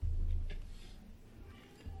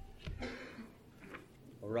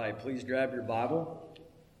right, please grab your Bible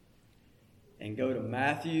and go to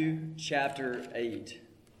Matthew chapter 8.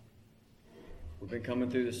 We've been coming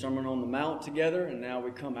through the Sermon on the Mount together, and now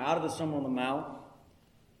we come out of the Sermon on the Mount.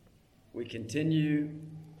 We continue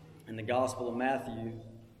in the Gospel of Matthew,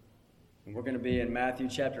 and we're going to be in Matthew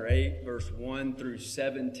chapter 8, verse 1 through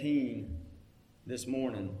 17 this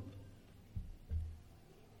morning.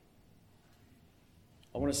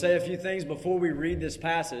 I want to say a few things before we read this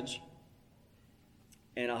passage,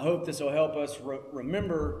 and I hope this will help us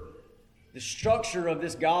remember the structure of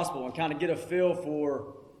this gospel and kind of get a feel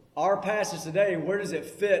for our passage today. Where does it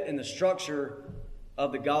fit in the structure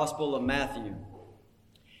of the Gospel of Matthew?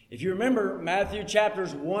 If you remember, Matthew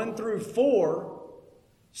chapters 1 through 4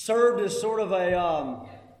 served as sort of an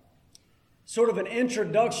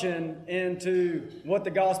introduction into what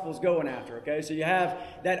the gospel's going after, okay? So you have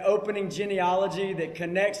that opening genealogy that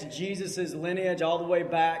connects Jesus' lineage all the way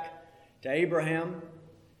back to Abraham.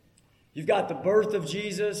 You've got the birth of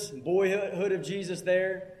Jesus, boyhood of Jesus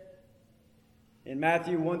there in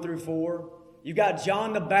Matthew 1 through 4. You've got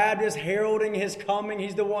John the Baptist heralding his coming.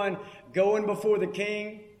 He's the one going before the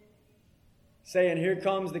king, saying, "Here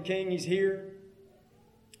comes the king, he's here."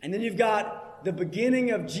 And then you've got the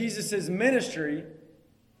beginning of Jesus' ministry,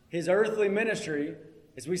 his earthly ministry,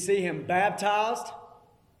 as we see him baptized.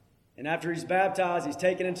 And after he's baptized, he's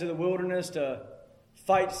taken into the wilderness to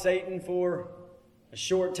fight Satan for a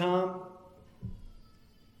short time.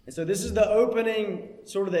 And so this is the opening,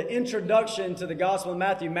 sort of the introduction to the Gospel of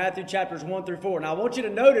Matthew, Matthew chapters 1 through 4. Now I want you to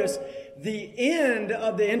notice the end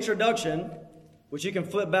of the introduction, which you can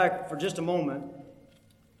flip back for just a moment.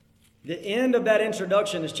 The end of that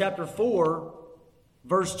introduction is chapter 4,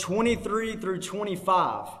 verse 23 through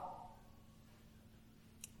 25.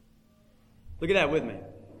 Look at that with me.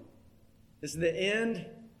 This is the end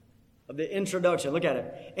of the introduction. Look at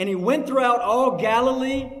it. "And he went throughout all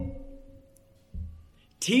Galilee,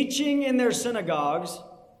 teaching in their synagogues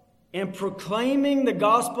and proclaiming the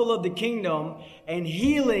gospel of the kingdom and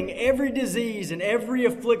healing every disease and every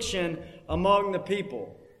affliction among the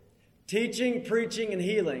people." Teaching, preaching, and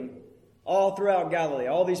healing all throughout Galilee,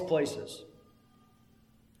 all these places.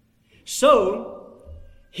 "So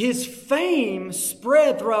his fame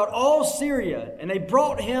spread throughout all Syria, and they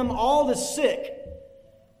brought him all the sick,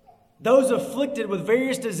 those afflicted with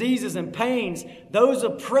various diseases and pains, those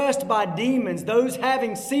oppressed by demons, those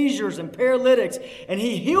having seizures and paralytics, and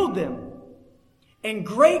he healed them. And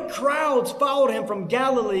great crowds followed him from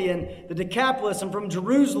Galilee and the Decapolis and from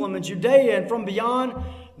Jerusalem and Judea and from beyond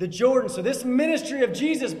the Jordan." So this ministry of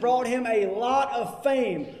Jesus brought him a lot of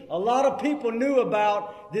fame. A lot of people knew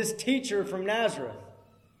about this teacher from Nazareth.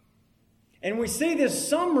 And we see this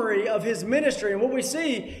summary of his ministry, and what we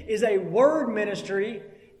see is a word ministry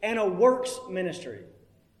and a works ministry.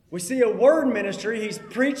 We see a word ministry, he's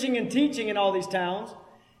preaching and teaching in all these towns,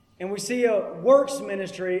 and we see a works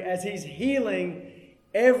ministry as he's healing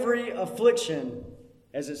every affliction,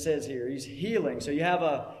 as it says here. He's healing. So you have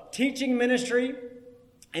a teaching ministry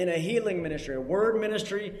and a healing ministry, a word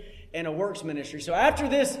ministry and a works ministry. So after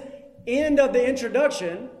this end of the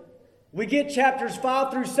introduction, we get chapters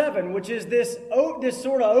 5 through 7, which is this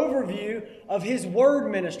sort of overview of his word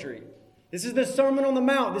ministry. This is the Sermon on the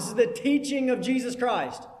Mount. This is the teaching of Jesus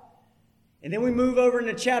Christ. And then we move over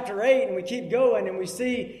into chapter 8 and we keep going and we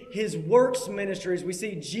see his works ministries. We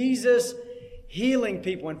see Jesus healing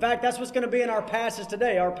people. In fact, that's what's going to be in our passage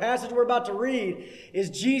today. Our passage we're about to read is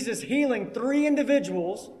Jesus healing three different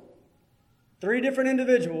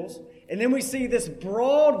individuals. And then we see this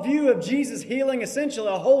broad view of Jesus healing essentially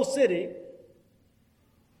a whole city.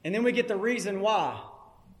 And then we get the reason why,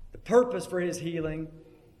 the purpose for his healing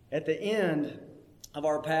at the end of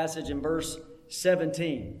our passage in verse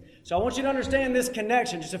 17. So I want you to understand this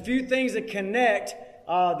connection. Just a few things that connect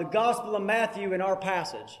the Gospel of Matthew in our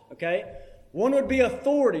passage. Okay? One would be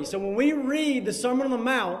authority. So when we read the Sermon on the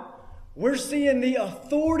Mount, we're seeing the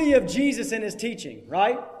authority of Jesus in his teaching,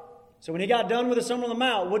 right? So when he got done with the Sermon on the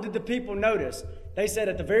Mount, what did the people notice? They said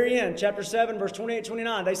at the very end, chapter 7, verse 28,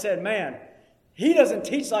 29, they said, "Man, he doesn't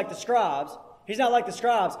teach like the scribes. He's not like the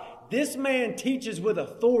scribes. This man teaches with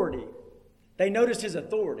authority." They noticed his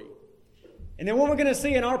authority. And then what we're going to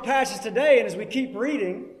see in our passage today, and as we keep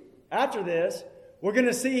reading after this, we're going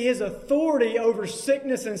to see his authority over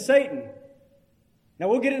sickness and Satan. Now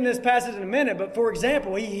we'll get into this passage in a minute, but for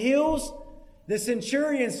example, he heals the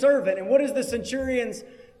centurion servant. And what does the centurion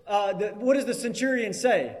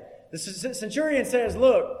say? The centurion says,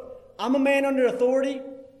 "Look, I'm a man under authority,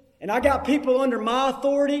 and I got people under my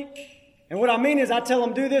authority. And what I mean is I tell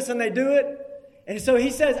them do this and they do it. And so he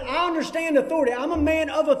says, I understand authority. I'm a man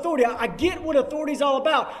of authority. I get what authority is all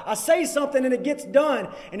about. I say something and it gets done.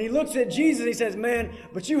 And he looks at Jesus and he says, man,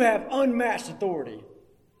 but you have unmatched authority.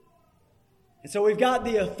 And so we've got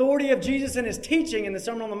the authority of Jesus in his teaching in the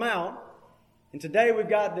Sermon on the Mount. And today we've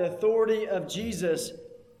got the authority of Jesus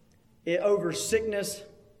over sickness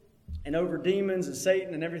and over demons and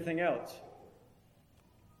Satan and everything else.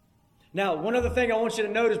 Now, one other thing I want you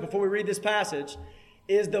to notice before we read this passage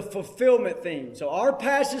is the fulfillment theme. So our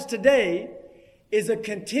passage today is a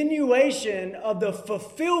continuation of the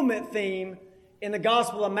fulfillment theme in the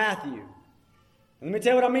Gospel of Matthew. Let me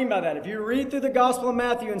tell you what I mean by that. If you read through the Gospel of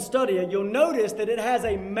Matthew and study it, you'll notice that it has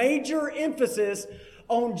a major emphasis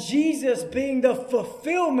on Jesus being the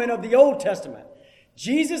fulfillment of the Old Testament.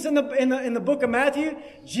 Jesus in the book of Matthew,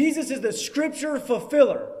 Jesus is the scripture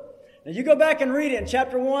fulfiller. Now you go back and read it in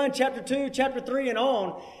chapter 1, chapter 2, chapter 3 and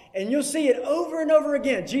on, and you'll see it over and over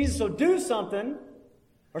again. Jesus will do something,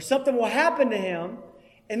 or something will happen to him,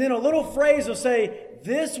 and then a little phrase will say,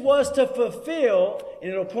 this was to fulfill,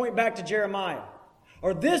 and it'll point back to Jeremiah.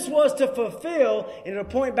 Or this was to fulfill, and it'll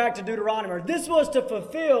point back to Deuteronomy. Or this was to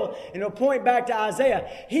fulfill, and it'll point back to Isaiah.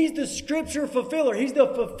 He's the scripture fulfiller. He's the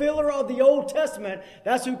fulfiller of the Old Testament.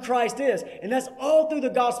 That's who Christ is. And that's all through the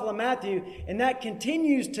Gospel of Matthew. And that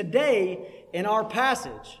continues today in our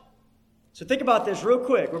passage. So think about this real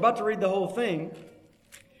quick. We're about to read the whole thing.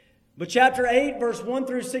 But chapter 8, verse 1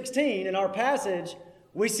 through 16, in our passage,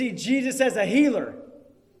 we see Jesus as a healer.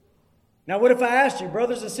 Now, what if I asked you,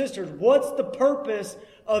 brothers and sisters, what's the purpose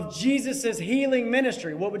of Jesus' healing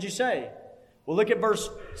ministry? What would you say? Well, look at verse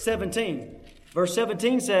 17. Verse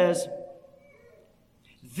 17 says,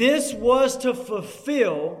 this was to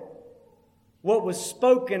fulfill what was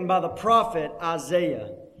spoken by the prophet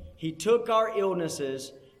Isaiah. He took our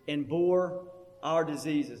illnesses and bore our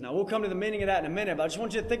diseases. Now, we'll come to the meaning of that in a minute, but I just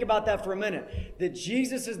want you to think about that for a minute. That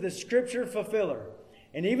Jesus is the scripture fulfiller.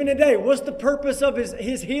 And even today, what's the purpose of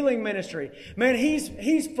his healing ministry? Man,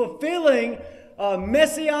 he's fulfilling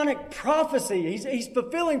messianic prophecy. He's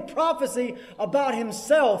fulfilling prophecy about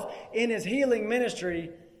himself in his healing ministry.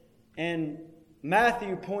 And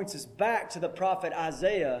Matthew points us back to the prophet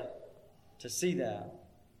Isaiah to see that.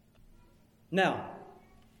 Now,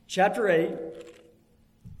 chapter 8,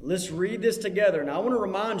 let's read this together. Now, I want to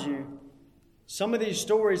remind you, some of these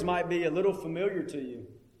stories might be a little familiar to you.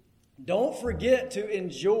 Don't forget to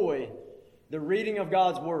enjoy the reading of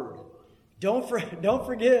God's Word. Don't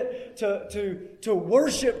forget to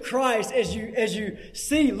worship Christ as you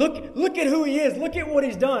see. Look at who He is. Look at what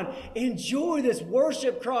He's done. Enjoy this.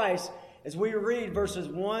 Worship Christ as we read verses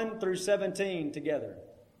 1 through 17 together.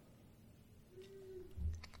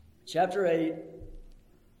 Chapter 8,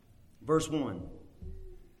 verse 1.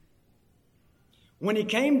 When He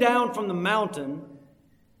came down from the mountain,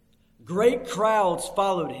 great crowds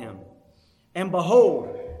followed Him. And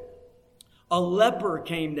behold, a leper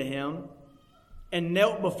came to Him and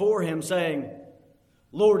knelt before Him, saying,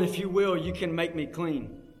 Lord, if you will, you can make me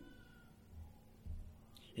clean.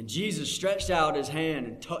 And Jesus stretched out His hand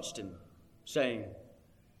and touched him, saying,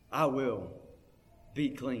 I will, be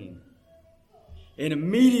clean. And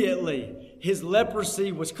immediately his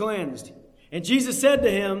leprosy was cleansed. And Jesus said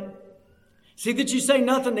to him, see that you say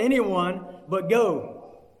nothing to anyone, but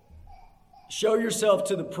go, show yourself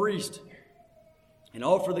to the priest, and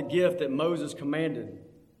offer the gift that Moses commanded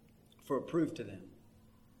for a proof to them.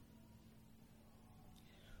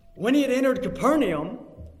 When he had entered Capernaum,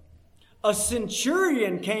 a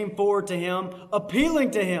centurion came forward to him,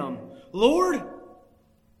 appealing to him, Lord,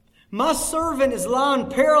 my servant is lying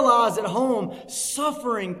paralyzed at home,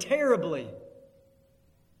 suffering terribly.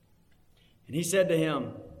 And he said to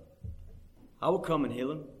him, I will come and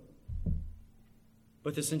heal him.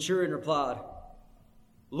 But the centurion replied,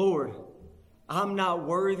 Lord, I'm not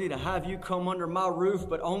worthy to have you come under my roof,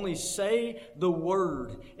 but only say the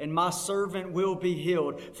word, and my servant will be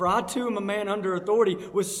healed. For I too am a man under authority,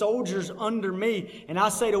 with soldiers under me. And I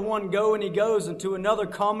say to one, go, and he goes, and to another,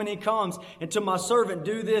 come, and he comes. And to my servant,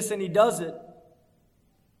 do this, and he does it.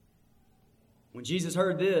 When Jesus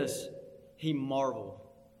heard this, he marveled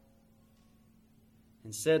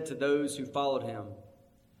and said to those who followed him,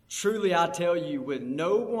 truly I tell you, with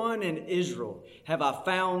no one in Israel have I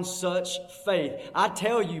found such faith. I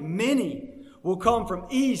tell you, many will come from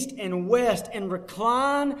east and west and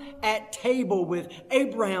recline at table with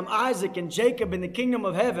Abraham, Isaac, and Jacob in the kingdom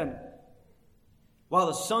of heaven, while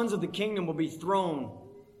the sons of the kingdom will be thrown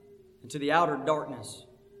into the outer darkness.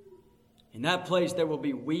 In that place there will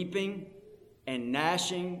be weeping and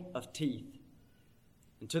gnashing of teeth.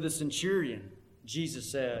 And to the centurion,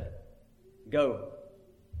 Jesus said, go.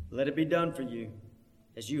 Let it be done for you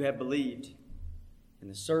as you have believed. And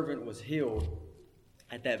the servant was healed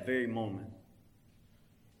at that very moment.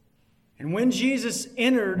 And when Jesus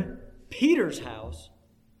entered Peter's house,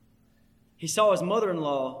 he saw his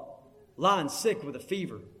mother-in-law lying sick with a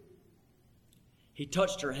fever. He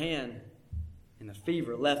touched her hand, and the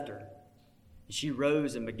fever left her. And she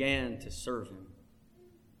rose and began to serve him.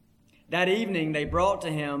 That evening they brought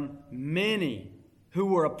to him many who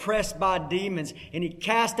were oppressed by demons, and he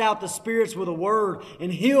cast out the spirits with a word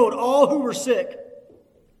and healed all who were sick.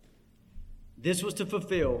 This was to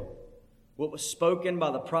fulfill what was spoken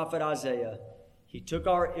by the prophet Isaiah. He took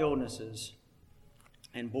our illnesses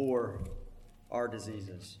and bore our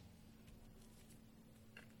diseases.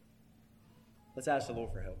 Let's ask the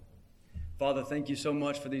Lord for help. Father, thank you so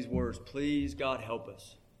much for these words. Please, God, help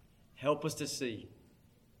us. Help us to see.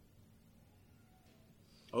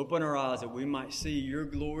 Open our eyes that we might see your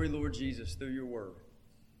glory, Lord Jesus, through your word.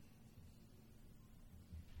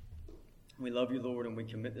 We love you, Lord, and we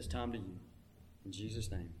commit this time to you. In Jesus'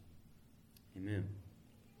 name, amen.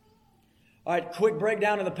 All right, quick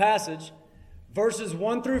breakdown of the passage. Verses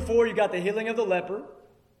 1 through 4, you got the healing of the leper.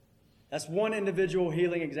 That's one individual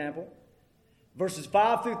healing example. Verses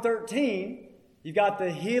 5 through 13, you got the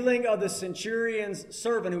healing of the centurion's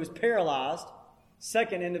servant who was paralyzed.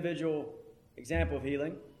 Second individual example of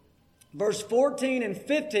healing. Verse 14 and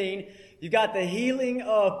 15, you got the healing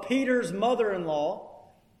of Peter's mother-in-law.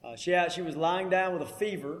 She was lying down with a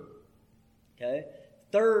fever. Okay.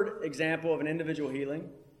 Third example of an individual healing.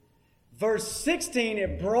 Verse 16,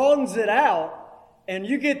 it broadens it out. And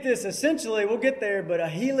you get this essentially, we'll get there, but a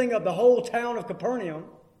healing of the whole town of Capernaum.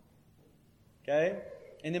 Okay.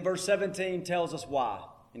 And then verse 17 tells us why.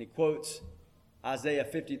 And he quotes Isaiah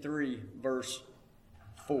 53, verse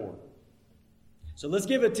 4. So let's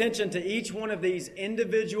give attention to each one of these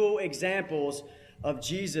individual examples of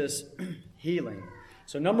Jesus healing.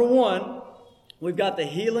 So number one, we've got the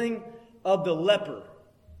healing of the leper.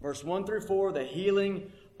 Verse 1 through 4, the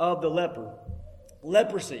healing of the leper.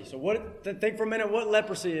 Leprosy. So think for a minute what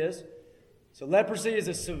leprosy is. So leprosy is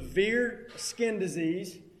a severe skin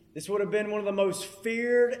disease. This would have been one of the most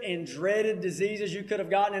feared and dreaded diseases you could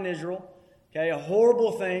have gotten in Israel. Okay, a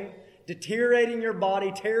horrible thing. Deteriorating your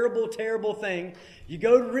body, terrible, terrible thing. You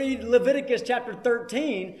go to read Leviticus chapter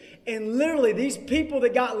 13, and literally these people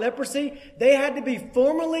that got leprosy, they had to be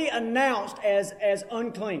formally announced as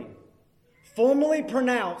unclean. Formally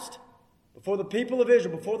pronounced before the people of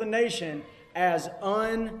Israel, before the nation, as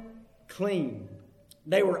unclean.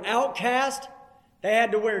 They were outcast. They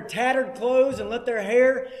had to wear tattered clothes and let their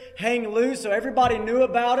hair hang loose so everybody knew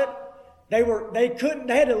about it. They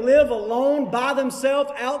had to live alone by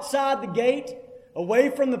themselves outside the gate, away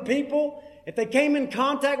from the people. If they came in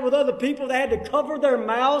contact with other people, they had to cover their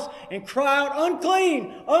mouths and cry out,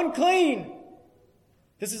 unclean, unclean.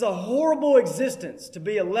 This is a horrible existence to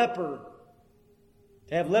be a leper,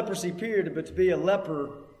 to have leprosy period, but to be a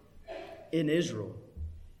leper in Israel.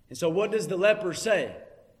 And so what does the leper say?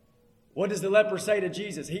 What does the leper say to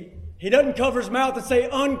Jesus? He doesn't cover his mouth and say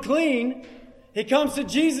unclean. He comes to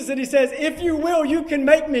Jesus and he says, if you will, you can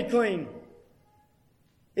make me clean.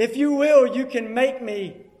 If you will, you can make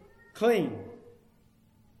me clean.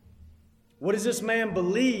 What does this man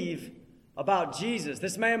believe about Jesus?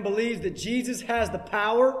 This man believes that Jesus has the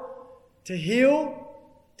power to heal,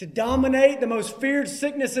 to dominate the most feared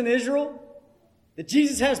sickness in Israel. That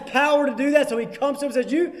Jesus has power to do that. So he comes to him and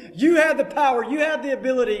says, you have the power, you have the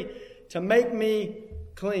ability to make me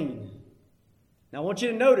clean. Now I want you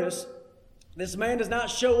to notice, this man does not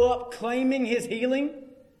show up claiming his healing.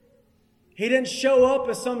 He didn't show up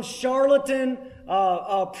as some charlatan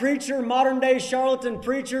preacher, modern day charlatan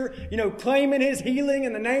preacher, claiming his healing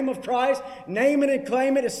in the name of Christ, name it and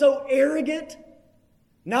claim it. It's so arrogant.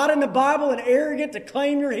 Not in the Bible and arrogant to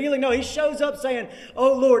claim your healing. No, he shows up saying,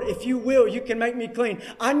 oh Lord, if you will, you can make me clean.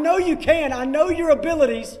 I know you can. I know your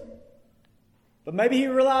abilities. But maybe he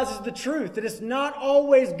realizes the truth, that it's not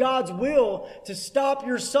always God's will to stop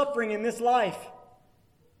your suffering in this life.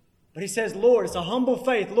 But he says, Lord, it's a humble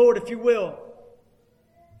faith. Lord, if you will,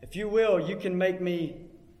 you can make me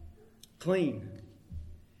clean.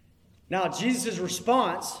 Now, Jesus'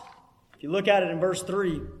 response, if you look at it in verse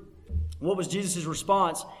 3, what was Jesus'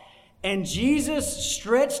 response? And Jesus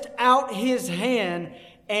stretched out his hand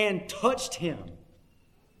and touched him.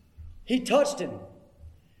 He touched him.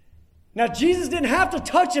 Now, Jesus didn't have to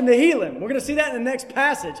touch him to heal him. We're going to see that in the next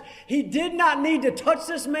passage. He did not need to touch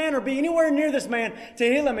this man or be anywhere near this man to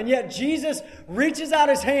heal him. And yet Jesus reaches out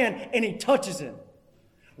his hand and he touches him.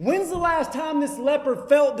 When's the last time this leper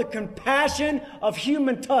felt the compassion of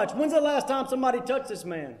human touch? When's the last time somebody touched this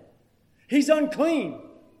man? He's unclean.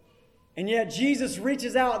 And yet Jesus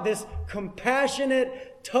reaches out this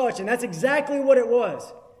compassionate touch, and that's exactly what it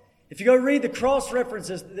was. If you go read the cross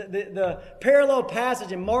references, the parallel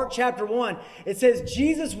passage in Mark chapter 1, it says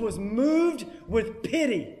Jesus was moved with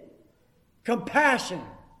pity, compassion,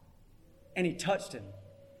 and he touched him.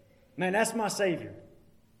 Man, that's my Savior.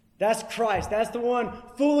 That's Christ. That's the one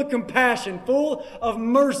full of compassion, full of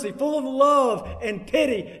mercy, full of love and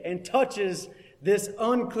pity, and touches this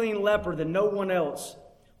unclean leper that no one else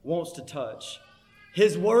wants to touch.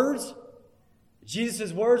 His words,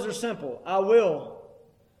 Jesus' words are simple. I will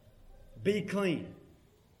be clean.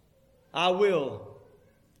 I will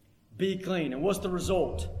be clean. And what's the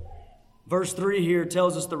result? Verse 3 here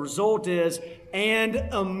tells us the result is, and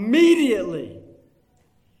immediately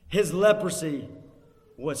his leprosy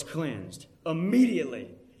was cleansed. Immediately.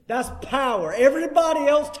 That's power. Everybody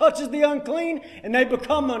else touches the unclean and they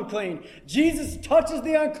become unclean. Jesus touches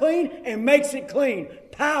the unclean and makes it clean.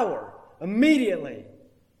 Power. Immediately.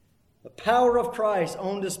 The power of Christ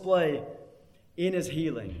on display in his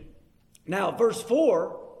healing. Now, verse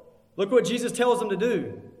 4, look what Jesus tells him to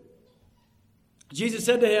do. Jesus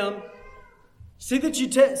said to him, See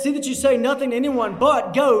that you say nothing to anyone,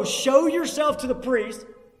 but go, show yourself to the priest.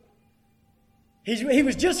 He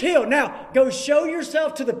was just healed. Now, go show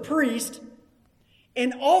yourself to the priest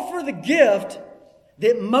and offer the gift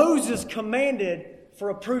that Moses commanded for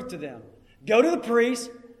a proof to them. Go to the priest,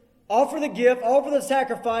 offer the gift, offer the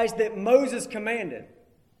sacrifice that Moses commanded.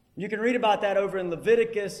 You can read about that over in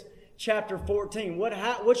Leviticus chapter 14.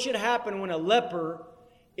 What should happen when a leper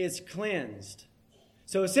is cleansed?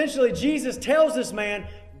 So essentially, Jesus tells this man,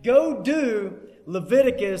 go do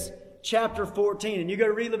Leviticus chapter 14. And you go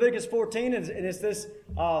to read Leviticus 14, and it's this,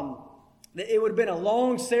 it would have been a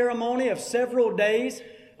long ceremony of several days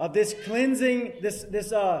of this cleansing,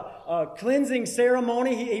 cleansing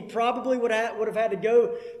ceremony. He probably would have had to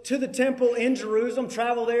go to the temple in Jerusalem,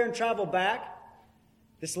 travel there and travel back.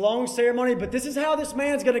 This long ceremony, but this is how this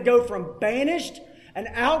man's going to go from banished, an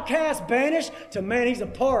outcast, banished, to man, he's a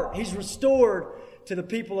part. He's restored to the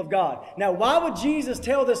people of God. Now, why would Jesus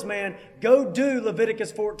tell this man, go do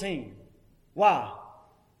Leviticus 14? Why?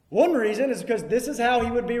 One reason is because this is how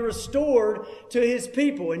he would be restored to his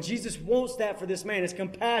people. And Jesus wants that for this man. It's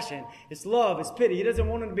compassion, it's love, it's pity. He doesn't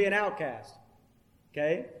want him to be an outcast.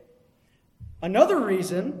 Okay? Another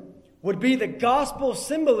reason would be the gospel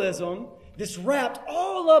symbolism that's wrapped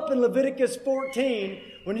all up in Leviticus 14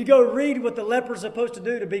 when you go read what the leper is supposed to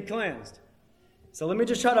do to be cleansed. So let me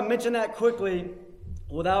just try to mention that quickly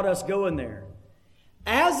without us going there.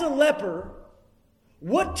 As a leper,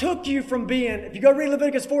 what took you from being, if you go read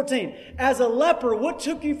Leviticus 14, as a leper, what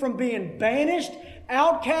took you from being banished,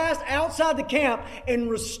 outcast, outside the camp, and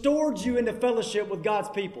restored you into fellowship with God's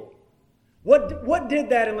people? What did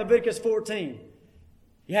that in Leviticus 14?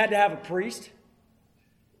 You had to have a priest.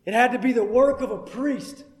 It had to be the work of a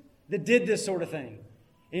priest that did this sort of thing.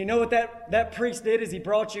 And you know what that priest did as he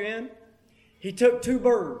brought you in? He took 2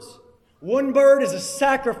 birds. One bird is a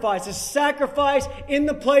sacrifice in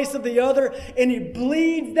the place of the other, and he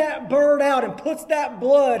bleeds that bird out and puts that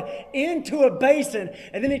blood into a basin.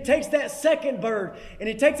 And then he takes that second bird,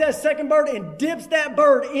 and dips that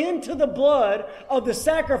bird into the blood of the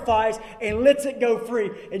sacrifice and lets it go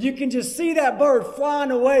free. And you can just see that bird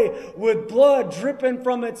flying away with blood dripping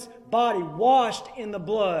from its body, washed in the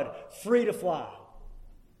blood, free to fly.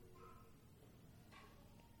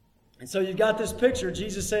 And so you've got this picture.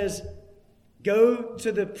 Jesus says, go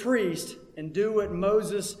to the priest and do what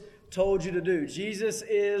Moses told you to do. Jesus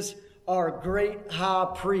is our great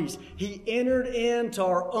high priest. He entered into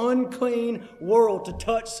our unclean world to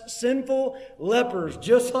touch sinful lepers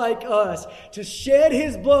just like us, to shed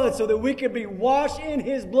his blood so that we could be washed in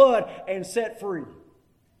his blood and set free.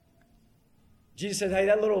 Jesus said, hey,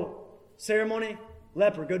 that little ceremony,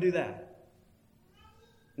 leper, go do that.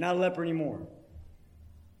 Not a leper anymore.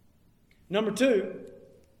 Number 2,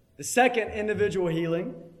 the second individual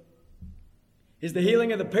healing is the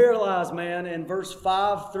healing of the paralyzed man in verse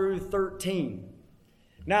 5 through 13.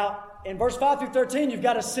 Now, in verse 5 through 13, you've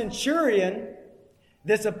got a centurion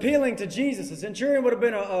that's appealing to Jesus. A centurion would have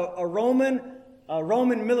been a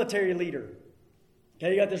Roman military leader.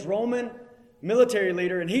 Okay, you got this Roman military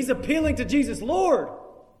leader, and he's appealing to Jesus, Lord.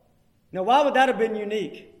 Now, why would that have been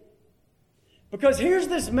unique? Because here's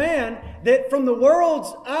this man that from the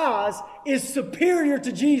world's eyes is superior to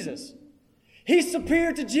Jesus. He's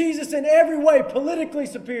superior to Jesus in every way, politically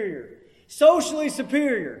superior, socially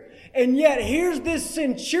superior. And yet here's this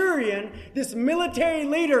centurion, this military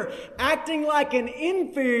leader, acting like an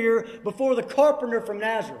inferior before the carpenter from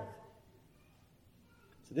Nazareth.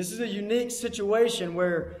 So this is a unique situation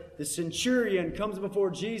where the centurion, comes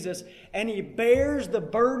before Jesus, and he bears the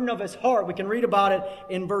burden of his heart. We can read about it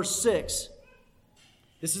in verse 6.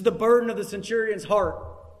 This is the burden of the centurion's heart.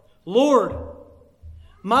 Lord,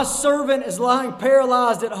 my servant is lying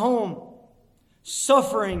paralyzed at home,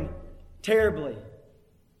 suffering terribly.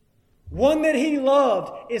 One that he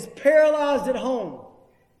loved is paralyzed at home.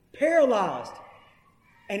 Paralyzed.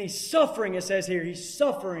 And he's suffering, it says here. He's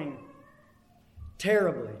suffering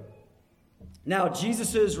terribly. Now,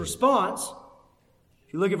 Jesus' response,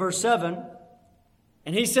 if you look at verse 7,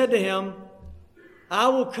 and he said to him, I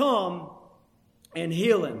will come and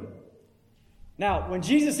heal him. Now, when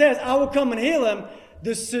Jesus says, I will come and heal him,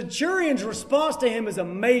 the centurion's response to him is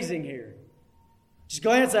amazing here. Just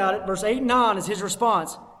glance at it. Verse 8 and 9 is his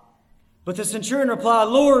response. But the centurion replied,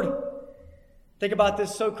 Lord, think about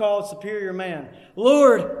this so-called superior man.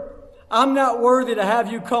 Lord, I'm not worthy to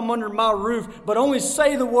have you come under my roof, but only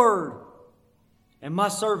say the word, and my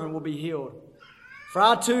servant will be healed. For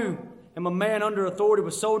I too am a man under authority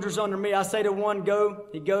with soldiers under me. I say to one, go,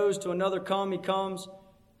 he goes. To another, come, he comes.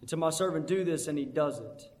 And to my servant, do this, and he does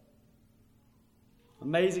it.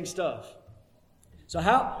 Amazing stuff. So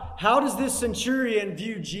how does this centurion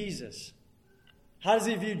view Jesus? How does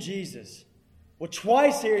he view Jesus? Well,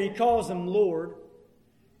 twice here he calls him Lord.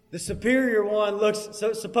 The superior one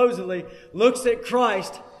supposedly looks at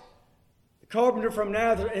Christ, the carpenter from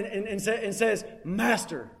Nazareth, and says,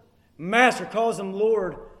 Master. Master, calls him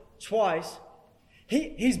Lord twice.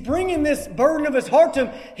 He's bringing this burden of his heart to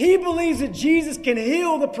him. He believes that Jesus can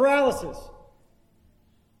heal the paralysis.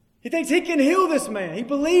 He thinks he can heal this man. He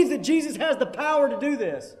believes that Jesus has the power to do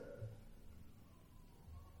this.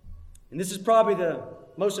 And this is probably the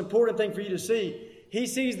most important thing for you to see. He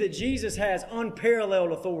sees that Jesus has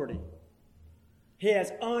unparalleled authority. He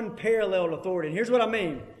has unparalleled authority. And here's what I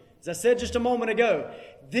mean. As I said just a moment ago,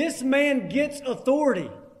 this man gets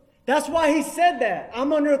authority. That's why he said that.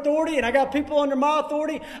 I'm under authority and I got people under my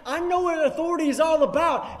authority. I know what authority is all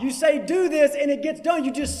about. You say do this and it gets done.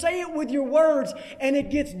 You just say it with your words and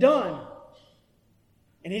it gets done.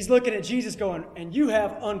 And he's looking at Jesus going, and you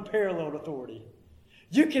have unparalleled authority.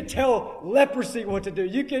 You can tell leprosy what to do.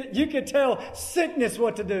 You can tell sickness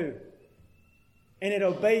what to do. And it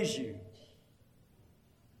obeys you.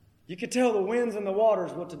 You can tell the winds and the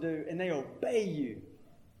waters what to do, and they obey you.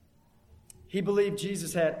 He believed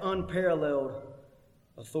Jesus had unparalleled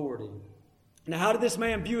authority. Now, how did this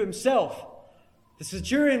man view himself? The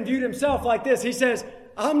centurion viewed himself like this. He says,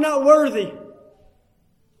 I'm not worthy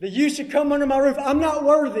that you should come under my roof. I'm not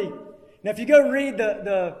worthy. Now, if you go read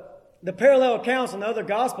the parallel accounts in the other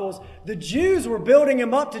Gospels, the Jews were building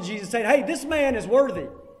him up to Jesus, saying, hey, this man is worthy.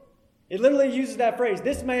 It literally uses that phrase,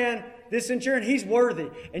 this man, this centurion, he's worthy.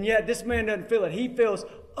 And yet this man doesn't feel it. He feels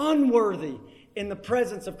unworthy in the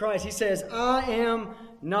presence of Christ. He says, I am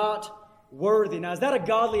not worthy. Now, is that a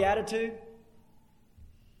godly attitude?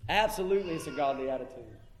 Absolutely, it's a godly attitude.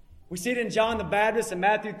 We see it in John the Baptist in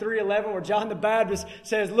Matthew 3:11, where John the Baptist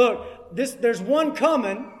says, look, there's one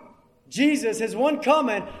coming. Jesus is one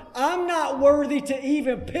coming. I'm not worthy to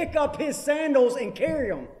even pick up his sandals and carry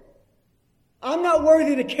them. I'm not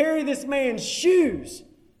worthy to carry this man's shoes.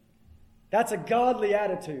 That's a godly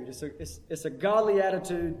attitude. It's a godly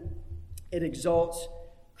attitude. It exalts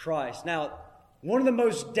Christ. Now, one of the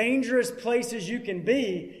most dangerous places you can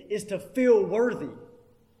be is to feel worthy.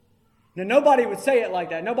 Now, nobody would say it like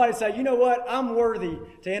that. Nobody would say, you know what? I'm worthy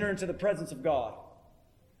to enter into the presence of God.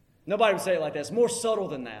 Nobody would say it like that. It's more subtle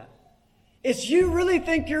than that. It's you really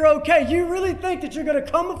think you're okay. You really think that you're going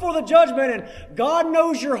to come before the judgment and God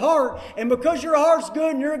knows your heart. And because your heart's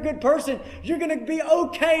good and you're a good person, you're going to be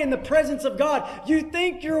okay in the presence of God. You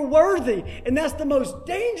think you're worthy. And that's the most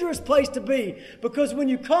dangerous place to be. Because when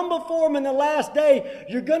you come before Him in the last day,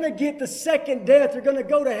 you're going to get the second death. You're going to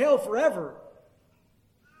go to hell forever.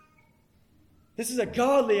 This is a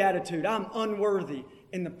godly attitude. I'm unworthy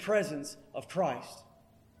in the presence of Christ.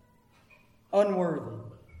 Unworthy.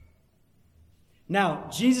 Now,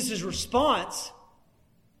 Jesus' response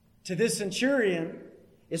to this centurion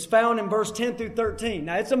is found in verse 10 through 13.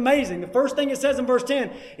 Now, it's amazing. The first thing it says in verse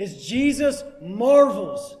 10 is Jesus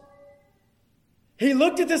marvels. He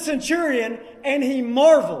looked at the centurion and he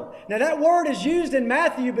marveled. Now, that word is used in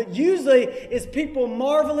Matthew, but usually it's people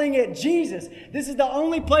marveling at Jesus. This is the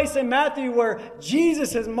only place in Matthew where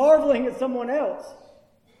Jesus is marveling at someone else.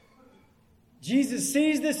 Jesus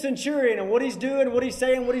sees this centurion and what he's doing, what he's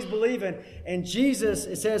saying, what he's believing. And Jesus,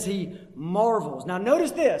 it says he marvels. Now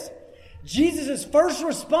notice this. Jesus' first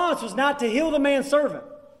response was not to heal the man's servant.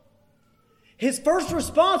 His first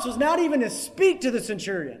response was not even to speak to the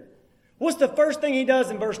centurion. What's the first thing he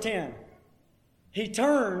does in verse 10? He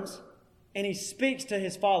turns and he speaks to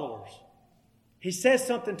his followers. He says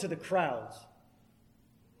something to the crowds.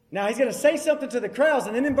 Now, he's going to say something to the crowds,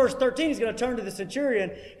 and then in verse 13, he's going to turn to the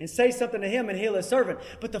centurion and say something to him and heal his servant.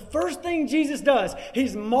 But the first thing Jesus does,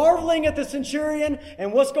 he's marveling at the centurion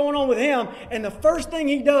and what's going on with him, and the first thing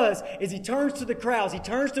he does is he turns to the crowds, he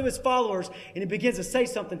turns to his followers, and he begins to say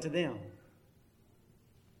something to them.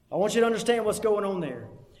 I want you to understand what's going on there.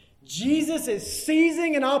 Jesus is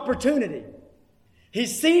seizing an opportunity. He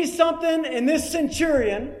sees something in this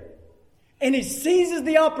centurion, and he seizes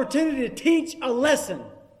the opportunity to teach a lesson.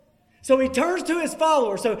 So he turns to his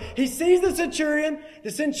followers. So he sees the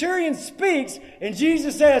centurion speaks, and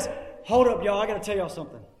Jesus says, hold up, y'all, I got to tell y'all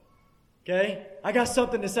something. Okay? I got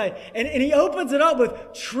something to say. And he opens it up with,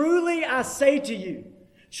 truly I say to you.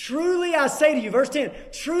 Truly I say to you. Verse 10,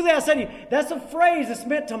 truly I say to you. That's a phrase that's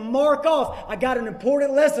meant to mark off, I got an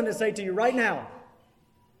important lesson to say to you right now.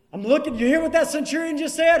 I'm looking, you hear what that centurion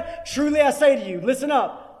just said? Truly I say to you, listen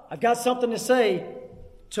up. I've got something to say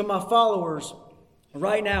to my followers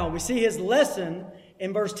right now. We see his lesson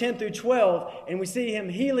in verse 10 through 12, and we see him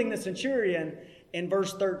healing the centurion in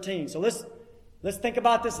verse 13. So let's think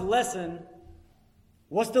about this lesson.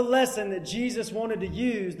 What's the lesson that Jesus wanted to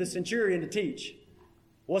use the centurion to teach?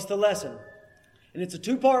 What's the lesson? And it's a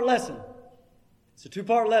two-part lesson. It's a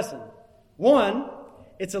two-part lesson. One,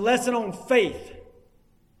 it's a lesson on faith.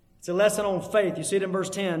 It's a lesson on faith. You see it in verse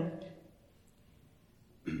 10.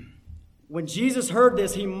 When Jesus heard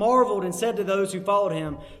this, he marveled and said to those who followed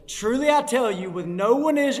him, truly I tell you, with no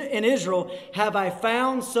one in Israel have I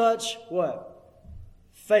found such, what?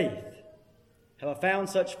 Faith. Have I found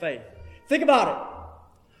such faith? Think about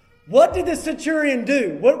it. What did the centurion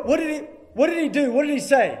do? What did he do? What did he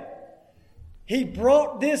say? He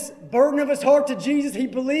brought this burden of his heart to Jesus. He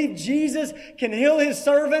believed Jesus can heal his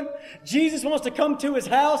servant. Jesus wants to come to his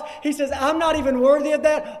house. He says, I'm not even worthy of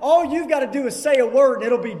that. All you've got to do is say a word and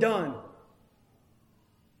it'll be done.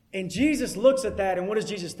 And Jesus looks at that, and what does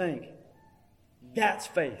Jesus think? That's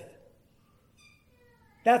faith.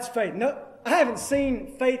 That's faith. No, I haven't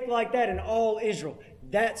seen faith like that in all Israel.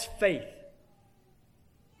 That's faith.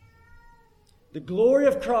 The glory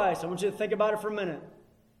of Christ, I want you to think about it for a minute.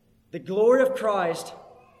 The glory of Christ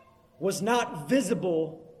was not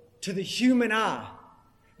visible to the human eye.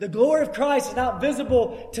 The glory of Christ is not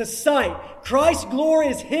visible to sight. Christ's glory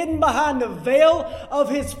is hidden behind the veil of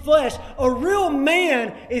his flesh. A real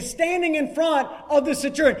man is standing in front of the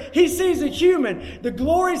centurion. He sees a human. The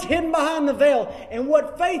glory is hidden behind the veil. And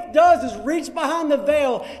what faith does is reach behind the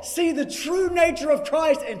veil, see the true nature of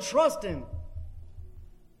Christ, and trust him.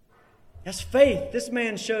 That's faith. This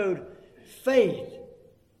man showed faith.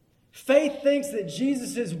 Faith thinks that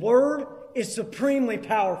Jesus' word is supremely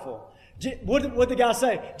powerful. What did the guy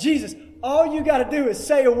say? Jesus, all you got to do is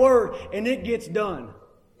say a word and it gets done.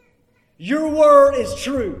 Your word is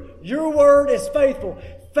true. Your word is faithful.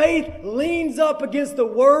 Faith leans up against the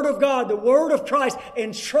word of God, the word of Christ,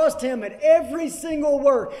 and trust him at every single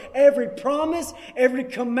word, every promise, every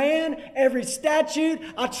command, every statute.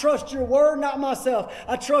 I trust your word, not myself.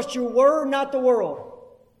 I trust your word, not the world.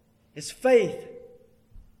 It's faith.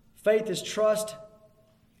 Faith is trust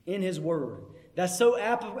in his word. That's so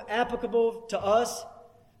applicable to us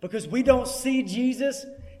because we don't see Jesus.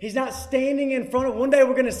 He's not standing in front of, one day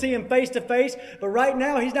we're going to see him face to face, but right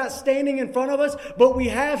now he's not standing in front of us, but we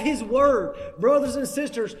have his word. Brothers and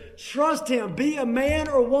sisters, trust him. Be a man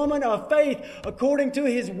or woman of faith according to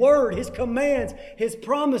his word, his commands, his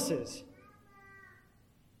promises.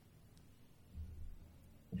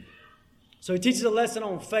 So he teaches a lesson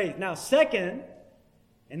on faith. Now, second,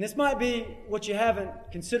 and this might be what you haven't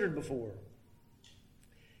considered before,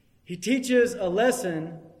 he teaches a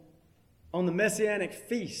lesson on the Messianic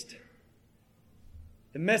feast,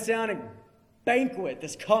 the Messianic banquet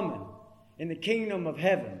that's coming in the kingdom of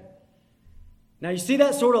heaven. Now you see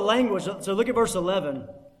that sort of language. So look at verse 11.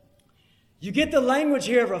 You get the language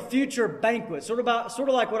here of a future banquet, sort of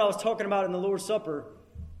like what I was talking about in the Lord's Supper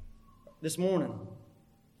this morning.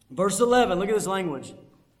 Verse 11, look at this language.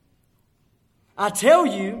 I tell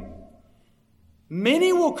you,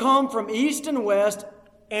 many will come from east and west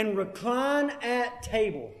and recline at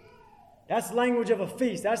table. That's language of a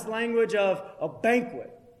feast. That's language of a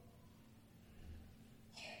banquet.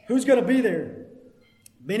 Who's going to be there?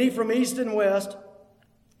 Many from east and west,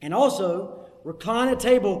 and also recline at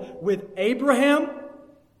table with Abraham,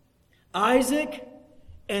 Isaac,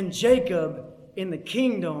 and Jacob in the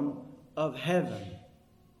kingdom of heaven.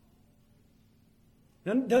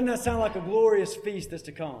 Doesn't that sound like a glorious feast that's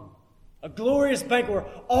to come? A glorious banquet where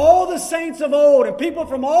all the saints of old and people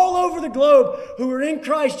from all over the globe who are in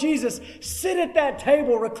Christ Jesus sit at that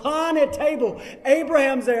table, recline at table.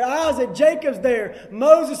 Abraham's there, Isaac, Jacob's there,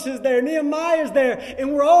 Moses is there, Nehemiah is there,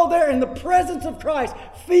 and we're all there in the presence of Christ,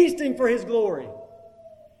 feasting for His glory.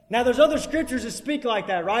 Now, there's other scriptures that speak like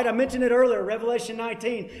that, right? I mentioned it earlier, Revelation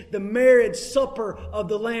 19, the marriage supper of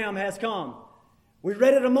the Lamb has come. We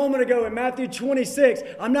read it a moment ago in Matthew 26.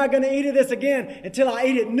 I'm not going to eat of this again until I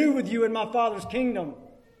eat it new with you in my Father's kingdom.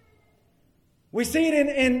 We see it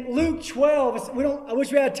in Luke 12. I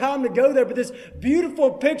wish we had time to go there, but this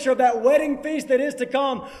beautiful picture of that wedding feast that is to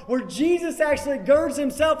come, where Jesus actually girds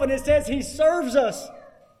Himself and it says He serves us.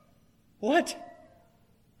 What?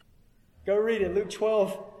 Go read it, Luke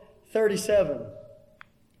 12:37.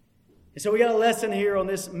 And so we got a lesson here on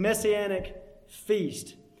this messianic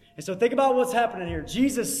feast. And so think about what's happening here.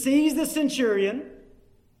 Jesus sees the centurion.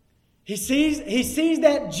 He sees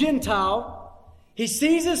that Gentile. He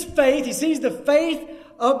sees his faith. He sees the faith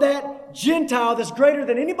of that Gentile that's greater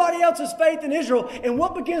than anybody else's faith in Israel. And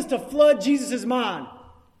what begins to flood Jesus' mind?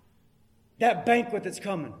 That banquet that's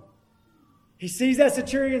coming. He sees that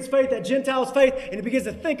centurion's faith, that Gentile's faith, and he begins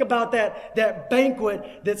to think about that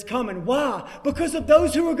banquet that's coming. Why? Because of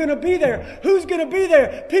those who are going to be there. Who's going to be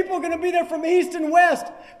there? People are going to be there from east and west.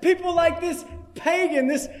 People like this pagan,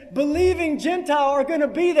 this believing Gentile are going to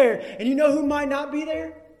be there. And you know who might not be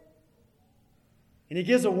there? And he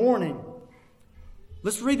gives a warning.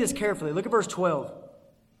 Let's read this carefully. Look at verse 12.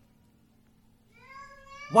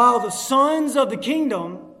 While the sons of the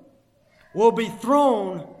kingdom will be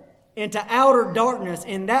thrown into outer darkness,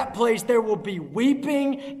 in that place there will be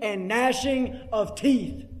weeping and gnashing of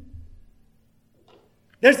teeth.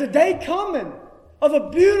 There's a day coming of a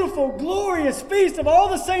beautiful, glorious feast of all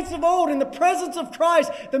the saints of old in the presence of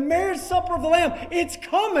Christ, the marriage supper of the Lamb. It's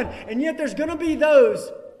coming, and yet there's going to be those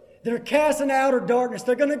that are cast into outer darkness.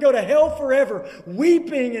 They're going to go to hell forever,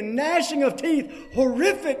 weeping and gnashing of teeth,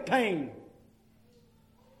 horrific pain.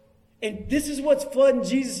 And this is what's flooding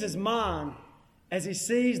Jesus' mind as he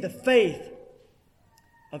sees the faith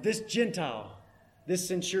of this Gentile, this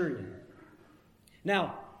centurion.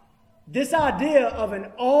 Now, this idea of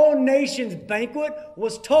an all-nations banquet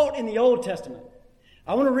was taught in the Old Testament.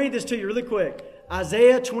 I want to read this to you really quick.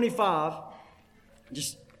 Isaiah 25.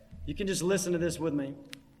 You can just listen to this with me.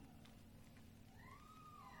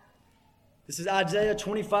 This is Isaiah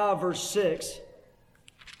 25, verse 6.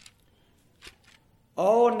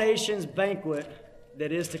 All nations banquet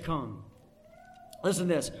that is to come. Listen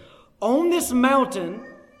to this. On this mountain,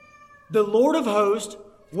 the Lord of hosts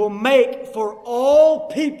will make for all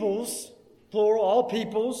peoples, plural, all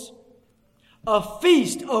peoples, a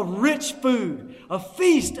feast of rich food, a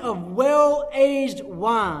feast of well-aged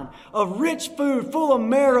wine, of rich food full of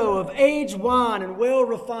marrow, of aged wine and well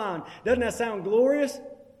refined. Doesn't that sound glorious?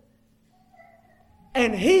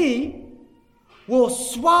 And He will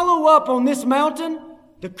swallow up on this mountain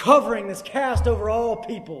the covering that's cast over all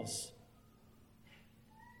peoples.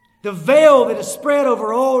 The veil that is spread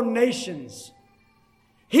over all nations.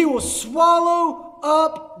 He will swallow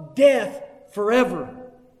up death forever.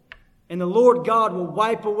 And the Lord God will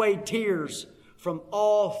wipe away tears from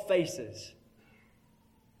all faces.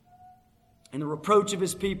 And the reproach of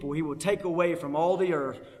His people He will take away from all the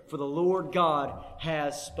earth, for the Lord God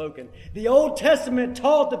has spoken. The Old Testament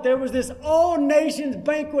taught that there was this all-nations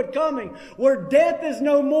banquet coming, where death is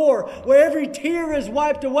no more, where every tear is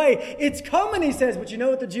wiped away. It's coming, He says. But you know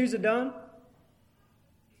what the Jews have done?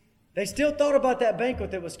 They still thought about that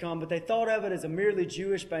banquet that was come, but they thought of it as a merely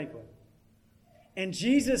Jewish banquet. And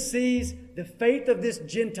Jesus sees the faith of this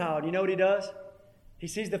Gentile. You know what He does? He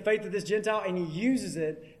sees the faith of this Gentile and He uses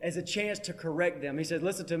it as a chance to correct them. He says,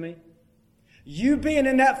 listen to me. You being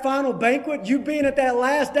in that final banquet, you being at that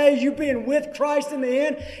last day, you being with Christ in the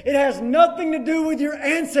end, it has nothing to do with your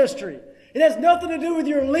ancestry. It has nothing to do with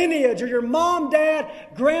your lineage or your mom, dad,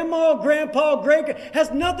 grandma, grandpa, great. It has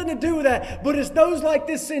nothing to do with that. But it's those like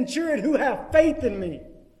this centurion who have faith in me.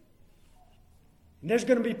 And there's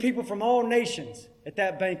going to be people from all nations at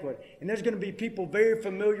that banquet. And there's going to be people very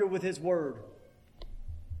familiar with His word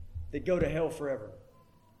that go to hell forever.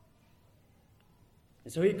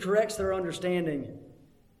 And so He corrects their understanding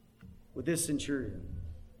with this centurion.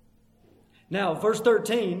 Now, verse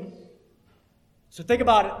 13. So think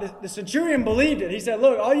about it. The centurion believed it. He said,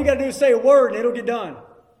 look, all you got to do is say a word and it'll get done.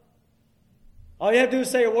 All you have to do is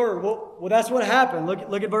say a word. Well, that's what happened.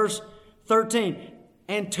 Look at verse 13.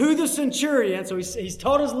 And to the centurion, so he's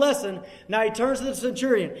taught his lesson. Now He turns to the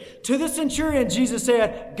centurion. To the centurion, Jesus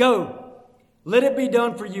said, go, let it be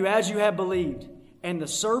done for you as you have believed. And the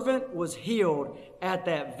servant was healed at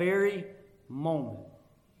that very moment.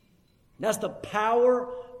 That's the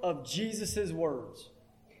power of Jesus' words.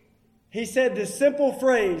 He said this simple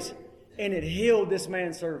phrase, and it healed this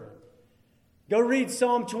man's servant. Go read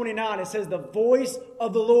Psalm 29. It says, the voice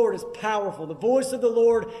of the Lord is powerful. The voice of the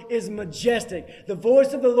Lord is majestic. The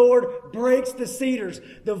voice of the Lord breaks the cedars.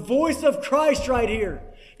 The voice of Christ right here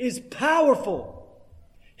is powerful.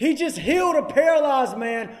 He just healed a paralyzed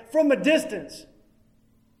man from a distance.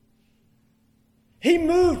 He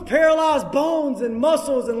moved paralyzed bones and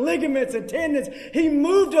muscles and ligaments and tendons. He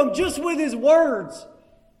moved them just with His words.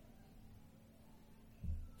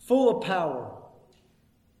 Full of power.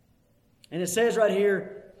 And it says right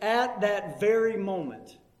here, at that very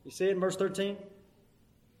moment. You see it in verse 13?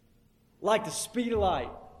 Like the speed of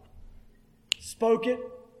light. Spoke it,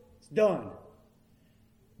 it's done.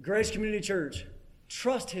 Grace Community Church,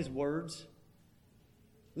 trust His words.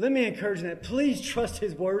 Let me encourage you that. Please trust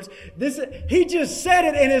His words. He just said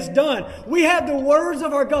it and it's done. We have the words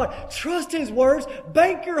of our God. Trust His words.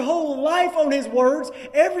 Bank your whole life on His words.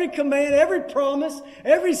 Every command, every promise,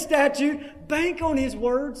 every statute, bank on His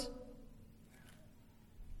words.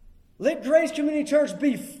 Let Grace Community Church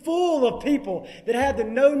be full of people that have the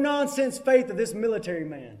no-nonsense faith of this military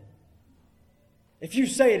man. If you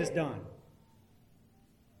say it, it's done.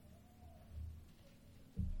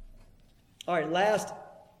 All right, last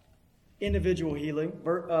individual healing,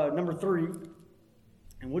 number 3.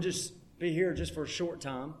 And we'll just be here just for a short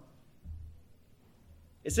time.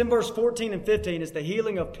 It's in verse 14 and 15. It's the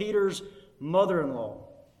healing of Peter's mother-in-law.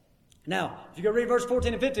 Now, if you go read verse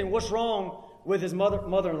 14 and 15, what's wrong with his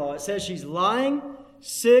mother-in-law? It says she's lying,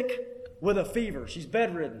 sick, with a fever. She's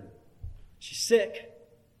bedridden. She's sick.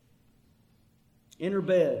 In her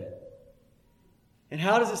bed. And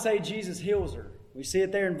how does it say Jesus heals her? We see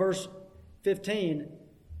it there in verse 15.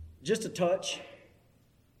 Just a touch.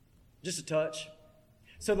 Just a touch.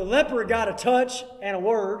 So the leper got a touch and a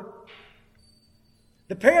word.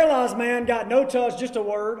 The paralyzed man got no touch, just a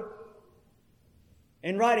word.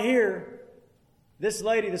 And right here, this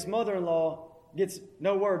lady, this mother-in-law, gets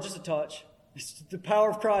no word, just a touch. It's the power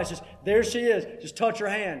of Christ. Just there she is. Just touch her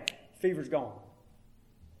hand. Fever's gone.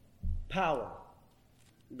 Power.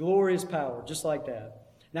 Glorious power, just like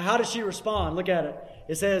that. Now, how does she respond? Look at it.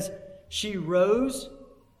 It says, she rose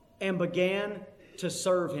and began to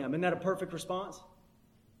serve him. Isn't that a perfect response?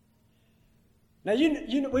 Now,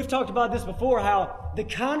 you know, we've talked about this before, how the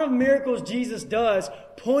kind of miracles Jesus does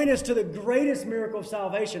point us to the greatest miracle of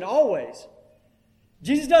salvation, always.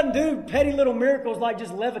 Jesus doesn't do petty little miracles like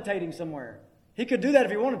just levitating somewhere. He could do that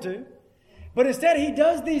if He wanted to. But instead, He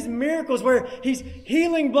does these miracles where He's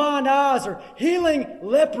healing blind eyes or healing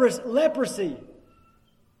leprosy.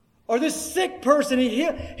 Or this sick person,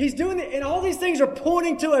 He's doing it. And all these things are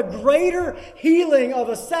pointing to a greater healing of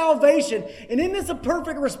a salvation. And isn't this a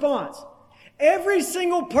perfect response? Every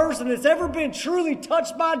single person that's ever been truly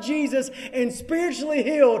touched by Jesus and spiritually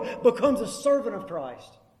healed becomes a servant of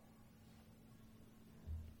Christ.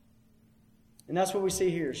 And that's what we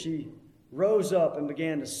see here. She rose up and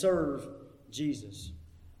began to serve Jesus.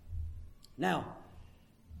 Now,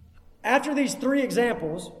 after these 3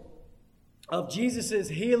 examples of Jesus'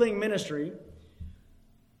 healing ministry,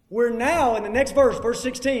 we're now in the next verse, verse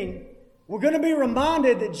 16, we're going to be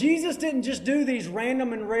reminded that Jesus didn't just do these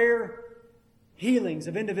random and rare healings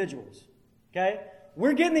of individuals. Okay?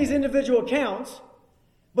 We're getting these individual accounts,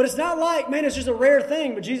 but it's not like, man, it's just a rare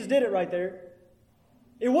thing, but Jesus did it right there.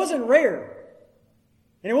 It wasn't rare.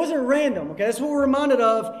 And it wasn't random, okay? That's what we're reminded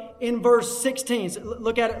of in verse 16. So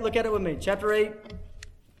look at it with me. Chapter 8,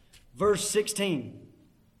 verse 16.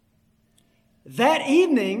 That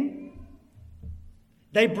evening,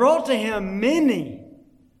 they brought to Him many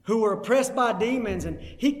who were oppressed by demons, and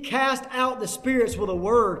He cast out the spirits with a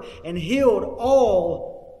word and healed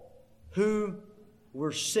all who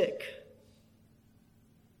were sick.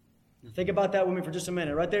 Now think about that with me for just a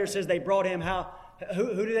minute. Right there it says they brought Him how?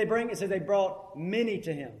 Who did they bring? It says they brought many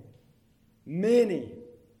to Him. Many.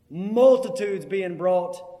 Multitudes being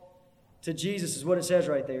brought to Jesus is what it says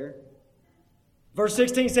right there. Verse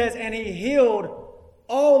 16 says, and He healed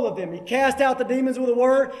all of them. He cast out the demons with a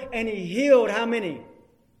word, and He healed how many?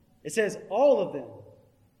 It says all of them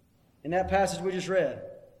in that passage we just read.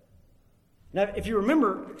 Now, if you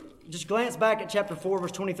remember, just glance back at chapter 4,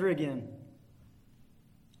 verse 23 again.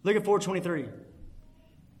 Look at 4:23.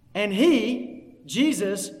 And He,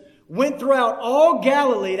 Jesus, went throughout all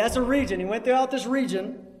Galilee. That's a region. He went throughout this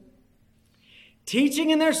region, teaching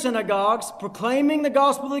in their synagogues, proclaiming the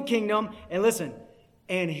gospel of the kingdom, and listen,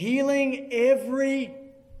 and healing every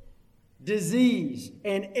disease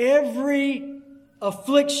and every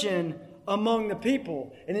affliction among the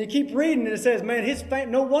people. And then you keep reading and it says, man, his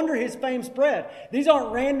fame, no wonder his fame spread. These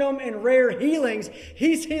aren't random and rare healings.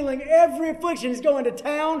 He's healing every affliction. He's going to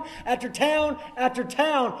town after town after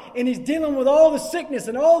town, and he's dealing with all the sickness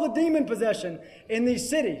and all the demon possession in these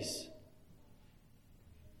cities.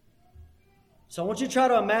 So I want you to try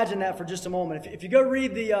to imagine that for just a moment. If you go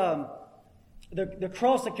read the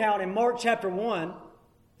cross account in Mark chapter 1,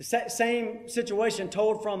 the same situation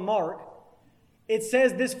told from Mark, it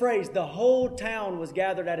says this phrase, the whole town was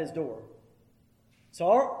gathered at his door.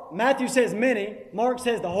 So Matthew says many, Mark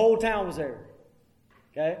says the whole town was there.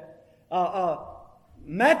 Okay?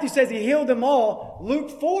 Matthew says he healed them all.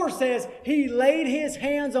 Luke 4 says he laid his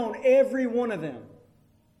hands on every one of them.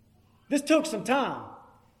 This took some time.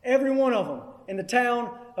 Every one of them in the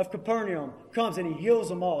town of Capernaum comes and he heals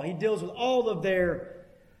them all. He deals with all of their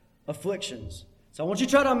afflictions. So I want you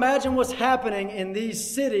to try to imagine what's happening in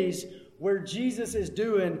these cities where Jesus is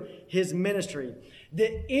doing his ministry.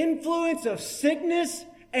 The influence of sickness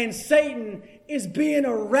and Satan is being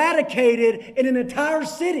eradicated in an entire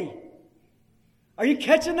city. Are you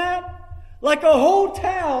catching that? Like a whole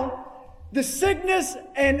town, the sickness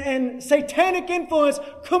and satanic influence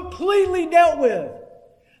completely dealt with.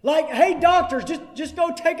 Like, hey, doctors, just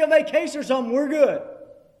go take a vacation or something. We're good.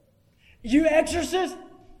 You exorcists,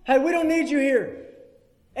 hey, we don't need you here.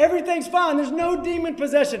 Everything's fine. There's no demon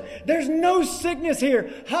possession. There's no sickness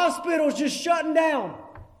here. Hospitals just shutting down.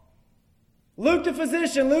 Luke the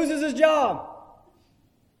physician loses his job.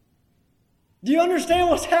 Do you understand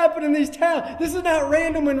what's happening in these towns? This is not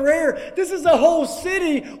random and rare. This is a whole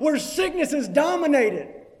city where sickness is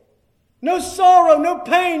dominated. No sorrow, no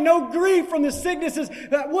pain, no grief from the sicknesses.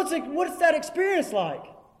 What's that experience like?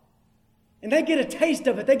 And they get a taste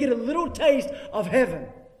of it. They get a little taste of heaven.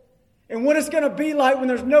 And what it's going to be like when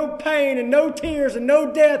there's no pain and no tears and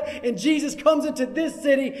no death. And Jesus comes into this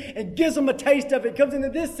city and gives them a taste of it. Comes into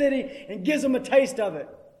this city and gives them a taste of it.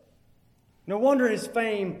 No wonder his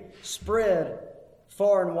fame spread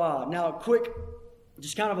far and wide. Now,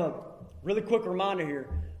 just kind of a really quick reminder here.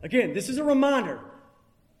 Again, this is a reminder.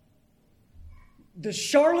 The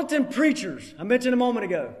charlatan preachers, I mentioned a moment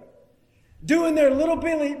ago, doing their little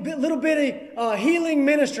bitty healing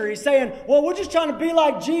ministry, saying, well, we're just trying to be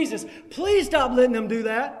like Jesus. Please stop letting them do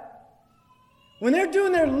that. When they're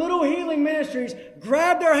doing their little healing ministries,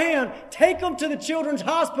 grab their hand, take them to the children's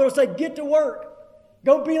hospital, say, get to work.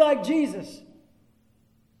 Go be like Jesus.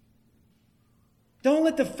 Don't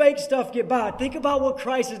let the fake stuff get by. Think about what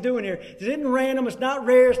Christ is doing here. This isn't random. It's not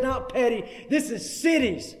rare. It's not petty. This is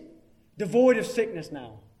cities devoid of sickness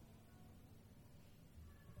now.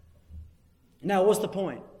 Now, what's the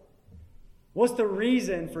point? What's the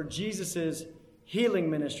reason for Jesus'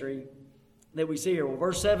 healing ministry that we see here? Well,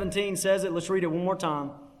 verse 17 says it. Let's read it one more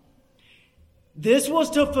time. This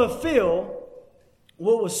was to fulfill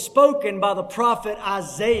what was spoken by the prophet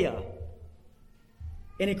Isaiah.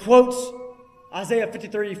 And he quotes Isaiah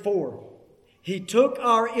 53:4. He took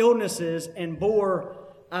our illnesses and bore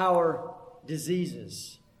our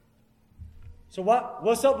diseases. So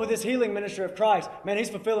what's up with this healing ministry of Christ? Man, he's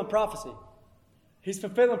fulfilling prophecy. He's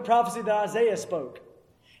fulfilling prophecy that Isaiah spoke.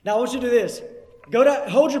 Now I want you to do this.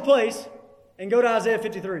 Hold your place and go to Isaiah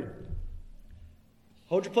 53.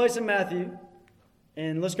 Hold your place in Matthew.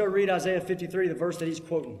 And let's go read Isaiah 53, the verse that he's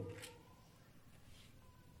quoting.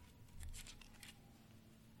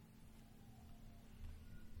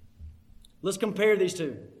 Let's compare these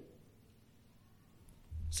two.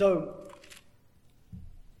 So,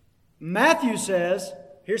 Matthew says,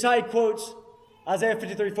 here's how he quotes Isaiah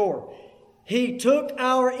 53:4. He took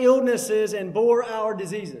our illnesses and bore our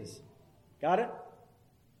diseases. Got it?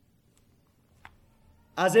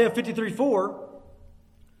 Isaiah 53:4.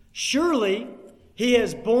 Surely he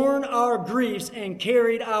has borne our griefs and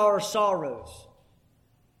carried our sorrows.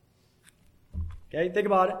 Okay, think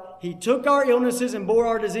about it. He took our illnesses and bore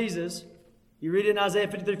our diseases. You read it in Isaiah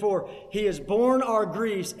 53:4. He has borne our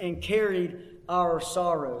griefs and carried our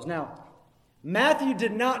sorrows. Now, Matthew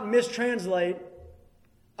did not mistranslate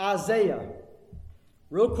Isaiah.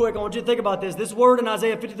 Real quick, I want you to think about this. This word in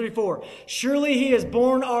Isaiah 53:4. Surely he has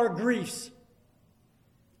borne our griefs.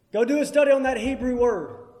 Go do a study on that Hebrew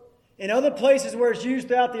word. In other places where it's used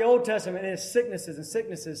throughout the Old Testament, it's sicknesses and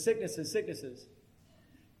sicknesses, sicknesses, sicknesses.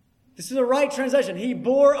 This is the right translation. He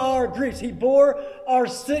bore our griefs. He bore our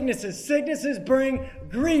sicknesses. Sicknesses bring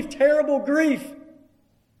grief, terrible grief.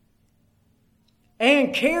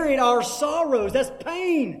 And carried our sorrows. That's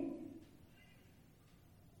pain.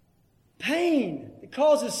 Pain. It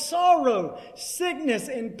causes sorrow, sickness,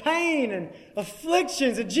 and pain, and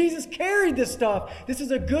afflictions. And Jesus carried this stuff. This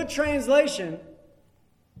is a good translation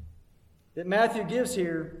that Matthew gives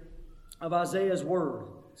here of Isaiah's word.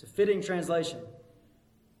 It's a fitting translation.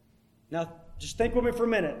 Now, just think with me for a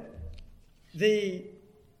minute. The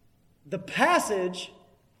passage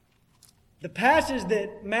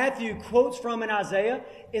that Matthew quotes from in Isaiah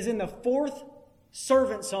is in the 4th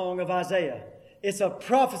servant song of Isaiah. It's a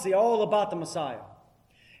prophecy all about the Messiah.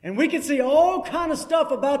 And we can see all kind of stuff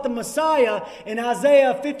about the Messiah in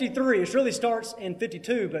Isaiah 53. It really starts in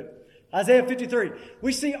 52, but Isaiah 53.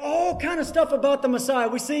 We see all kind of stuff about the Messiah.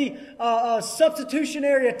 We see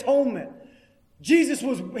substitutionary atonement.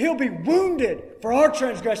 He'll be wounded for our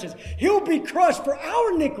transgressions. He'll be crushed for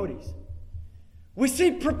our iniquities. We see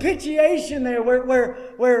propitiation there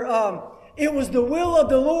where it was the will of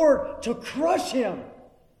the Lord to crush him.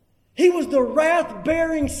 He was the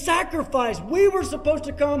wrath-bearing sacrifice. We were supposed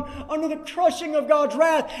to come under the crushing of God's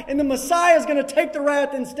wrath, and the Messiah is going to take the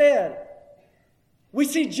wrath instead. We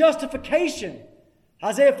see justification.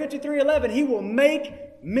 Isaiah 53:11, he will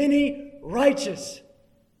make many righteous.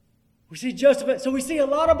 We see justification. So we see a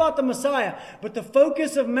lot about the Messiah, but the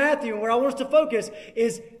focus of Matthew, and where I want us to focus,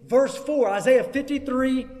 is verse 4. Isaiah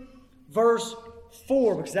 53, verse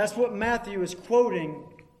 4, because that's what Matthew is quoting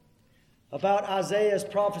about Isaiah's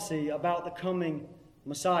prophecy about the coming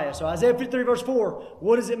Messiah. So Isaiah 53 verse 4,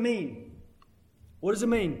 what does it mean? What does it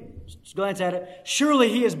mean? Just glance at it. Surely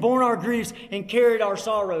he has borne our griefs and carried our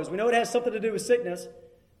sorrows. We know it has something to do with sickness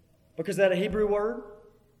because of that Hebrew word.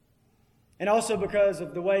 And also because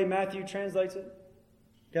of the way Matthew translates it.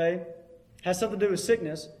 Okay? Has something to do with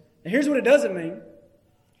sickness. And here's what it doesn't mean.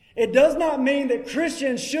 It does not mean that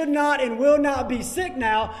Christians should not and will not be sick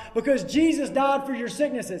now because Jesus died for your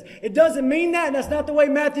sicknesses. It doesn't mean that, and that's not the way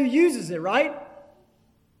Matthew uses it, right?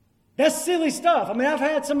 That's silly stuff. I mean, I've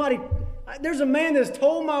had there's a man that's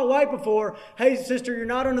told my wife before, hey, sister, you're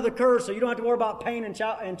not under the curse, so you don't have to worry about pain and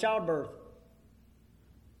childbirth.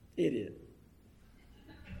 Idiot.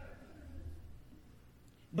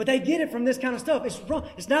 But they get it from this kind of stuff. It's wrong.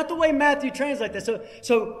 It's not the way Matthew translates that.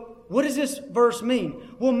 So what does this verse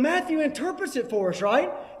mean? Well, Matthew interprets it for us, right?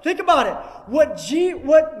 Think about it.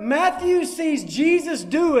 What Matthew sees Jesus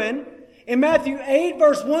doing in Matthew 8,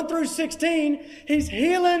 verse 1 through 16, he's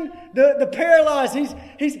healing the paralyzed.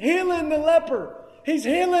 He's healing the leper. He's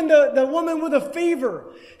healing the woman with a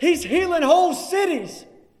fever. He's healing whole cities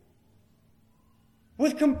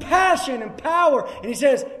with compassion and power. And he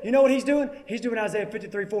says, you know what he's doing? He's doing Isaiah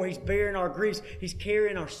 53:4. He's bearing our griefs. He's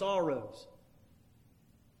carrying our sorrows.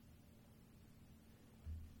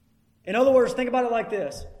 In other words, think about it like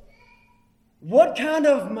this. What kind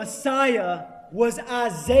of Messiah was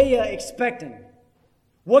Isaiah expecting?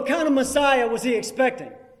 What kind of Messiah was he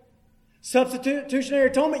expecting? Substitutionary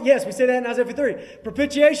atonement? Yes, we say that in Isaiah 53.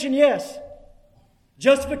 Propitiation? Yes.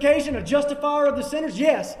 Justification, a justifier of the sinners?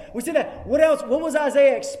 Yes, we see that. What else? What was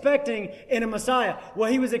Isaiah expecting in a Messiah?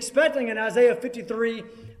 Well, he was expecting in Isaiah 53,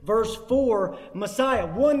 verse 4, Messiah,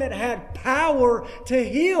 one that had power to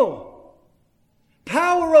heal.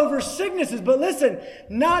 Power over sicknesses, but listen,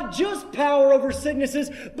 not just power over sicknesses,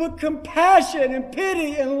 but compassion and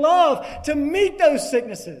pity and love to meet those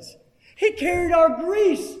sicknesses. He carried our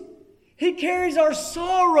griefs. He carries our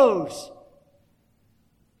sorrows.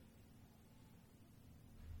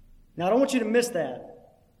 Now, I don't want you to miss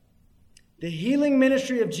that. The healing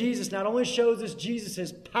ministry of Jesus not only shows us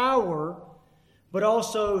Jesus' power, but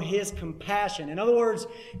also his compassion. In other words,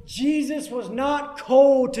 Jesus was not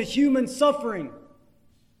cold to human suffering.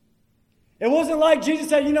 It wasn't like Jesus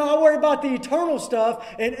said, I worry about the eternal stuff,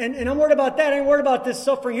 and I'm worried about that. I ain't worried about this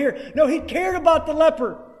suffering here. No, he cared about the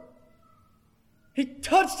leper. He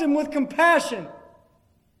touched him with compassion.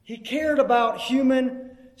 He cared about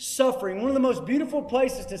human suffering. One of the most beautiful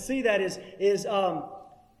places to see that is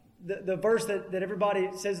the verse that everybody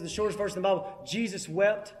says is the shortest verse in the Bible. Jesus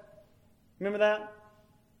wept. Remember that?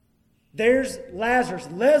 There's Lazarus.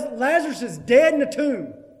 Lazarus is dead in a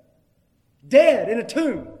tomb. Dead in a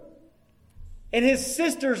tomb. And his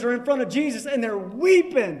sisters are in front of Jesus and they're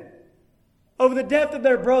weeping over the death of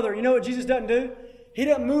their brother. You know what Jesus doesn't do? He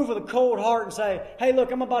doesn't move with a cold heart and say, hey,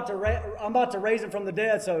 look, I'm about to raise him from the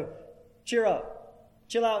dead, so cheer up.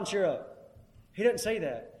 Chill out and cheer up. He doesn't say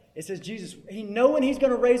that. It says Jesus, knowing he's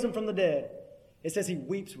going to raise him from the dead, it says he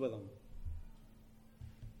weeps with them.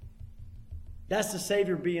 That's the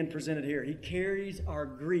Savior being presented here. He carries our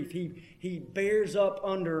grief. He bears up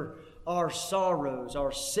under our sorrows,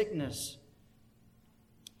 our sickness.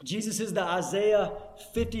 Jesus is the Isaiah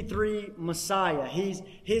 53 Messiah.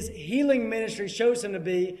 His healing ministry shows him to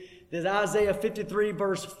be the Isaiah 53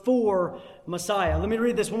 verse 4 Messiah. Let me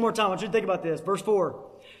read this one more time. I want you to think about this. Verse 4.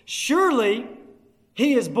 Surely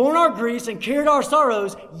he has borne our griefs and carried our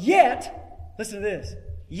sorrows, yet, listen to this,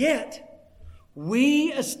 yet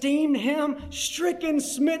we esteemed him stricken,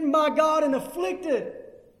 smitten by God, and afflicted.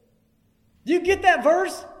 Do you get that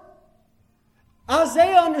verse?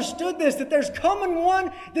 Isaiah understood this, that there's coming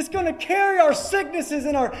one that's going to carry our sicknesses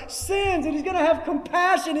and our sins, and he's going to have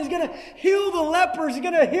compassion. He's going to heal the lepers. He's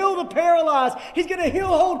going to heal the paralyzed. He's going to heal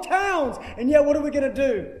whole towns. And yet, what are we going to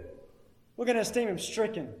do? We're going to esteem him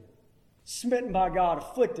stricken, smitten by God,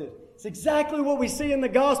 afflicted. It's exactly what we see in the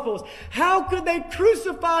Gospels. How could they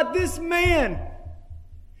crucify this man?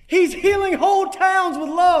 He's healing whole towns with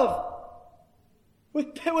love.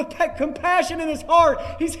 With compassion in his heart,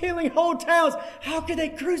 he's healing whole towns. How could they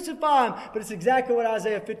crucify him? But it's exactly what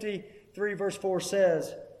Isaiah 53 verse 4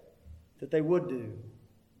 says that they would do.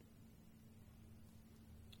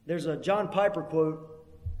 There's a John Piper quote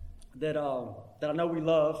that I know we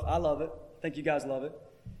love. I love it. I think you guys love it.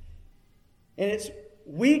 And it's,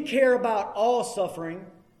 we care about all suffering,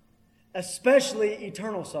 especially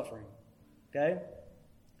eternal suffering. Okay?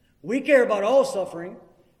 We care about all suffering,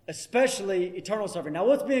 especially eternal suffering. Now,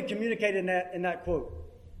 what's being communicated in that quote?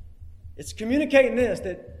 It's communicating this,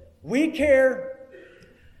 that we care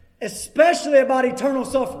especially about eternal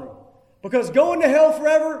suffering. Because going to hell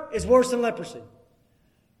forever is worse than leprosy.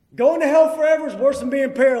 Going to hell forever is worse than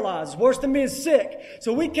being paralyzed. It's worse than being sick.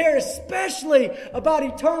 So we care especially about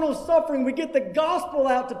eternal suffering. We get the gospel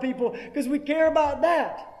out to people because we care about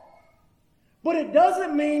that. But it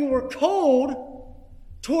doesn't mean we're cold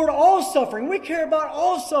toward all suffering. We care about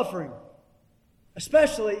all suffering,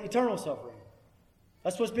 especially eternal suffering.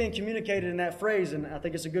 That's what's being communicated in that phrase, and I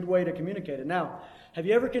think it's a good way to communicate it. Now, have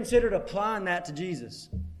you ever considered applying that to Jesus?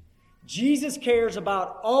 Jesus cares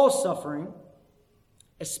about all suffering,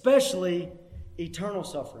 especially eternal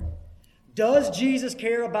suffering. Does Jesus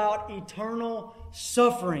care about eternal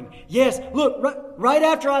suffering? Yes. Look, right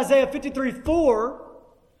after Isaiah 53:4,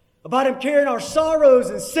 about him carrying our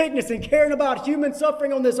sorrows and sickness and caring about human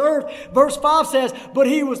suffering on this earth, verse 5 says, but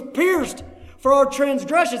he was pierced for our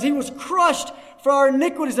transgressions. He was crushed for our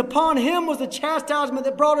iniquities. Upon him was the chastisement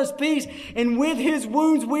that brought us peace, and with his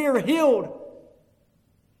wounds we are healed.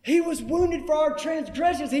 He was wounded for our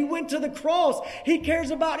transgressions. He went to the cross. He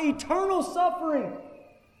cares about eternal suffering.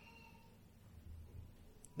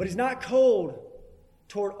 But he's not cold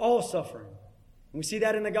toward all suffering. And we see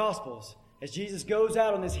that in the Gospels. As Jesus goes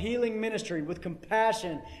out on this healing ministry with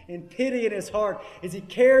compassion and pity in his heart, as he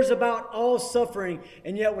cares about all suffering,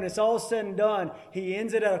 and yet when it's all said and done, he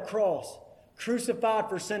ends it at a cross, crucified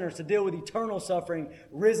for sinners to deal with eternal suffering,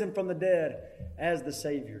 risen from the dead as the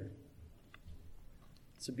Savior.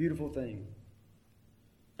 It's a beautiful thing.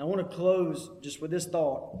 I want to close just with this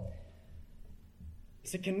thought.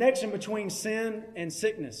 It's a connection between sin and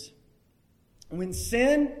sickness. When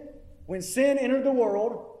sin entered the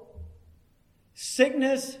world,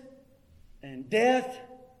 sickness and death,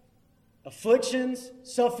 afflictions,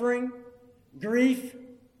 suffering, grief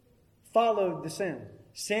followed the sin.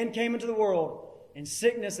 Sin came into the world, and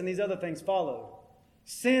sickness and these other things followed.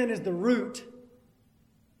 Sin is the root,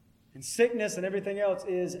 and sickness and everything else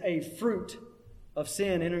is a fruit of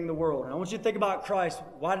sin entering the world. And I want you to think about Christ.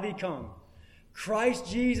 Why did he come? Christ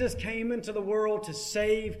Jesus came into the world to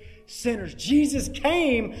save sinners. Jesus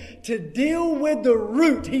came to deal with the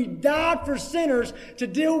root. He died for sinners to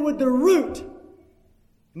deal with the root.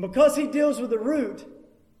 And because he deals with the root,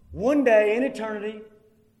 one day in eternity,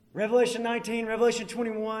 Revelation 19, Revelation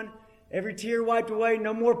 21, every tear wiped away,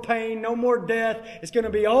 no more pain, no more death. It's going to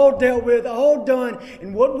be all dealt with, all done.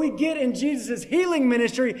 And what we get in Jesus' healing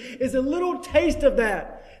ministry is a little taste of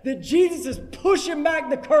that. That Jesus is pushing back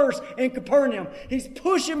the curse in Capernaum. He's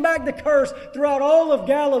pushing back the curse throughout all of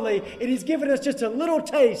Galilee. And he's given us just a little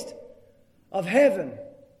taste of heaven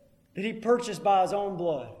that he purchased by his own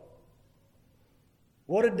blood.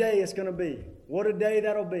 What a day it's going to be. What a day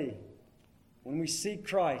that'll be when we see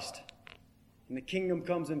Christ and the kingdom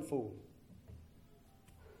comes in full.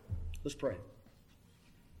 Let's pray.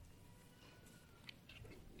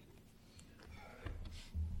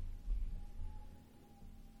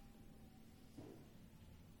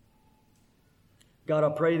 God, I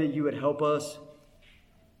pray that you would help us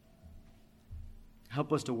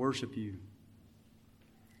to worship you.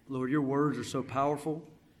 Lord, your words are so powerful.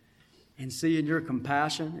 And seeing your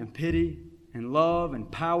compassion and pity and love and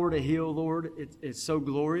power to heal, Lord, it's so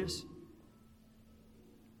glorious.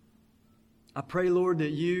 I pray, Lord,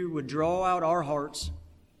 that you would draw out our hearts,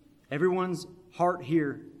 everyone's heart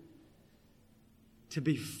here, to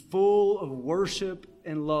be full of worship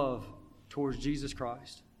and love towards Jesus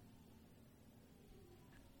Christ.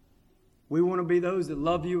 We want to be those that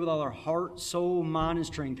love you with all our heart, soul, mind, and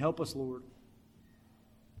strength. Help us, Lord.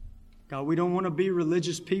 God, we don't want to be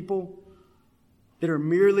religious people that are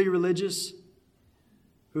merely religious,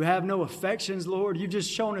 who have no affections, Lord. You've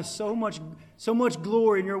just shown us so much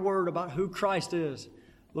glory in your word about who Christ is.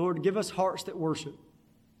 Lord, give us hearts that worship.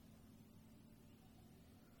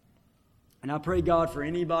 And I pray, God, for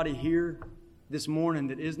anybody here this morning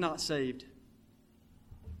that is not saved.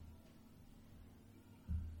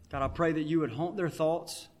 God, I pray that you would haunt their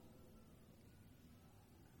thoughts,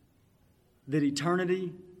 that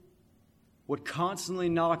eternity would constantly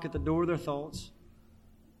knock at the door of their thoughts.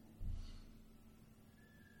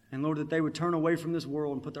 And Lord, that they would turn away from this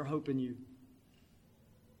world and put their hope in you.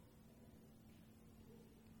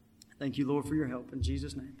 Thank you, Lord, for your help. In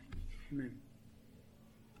Jesus' name, amen.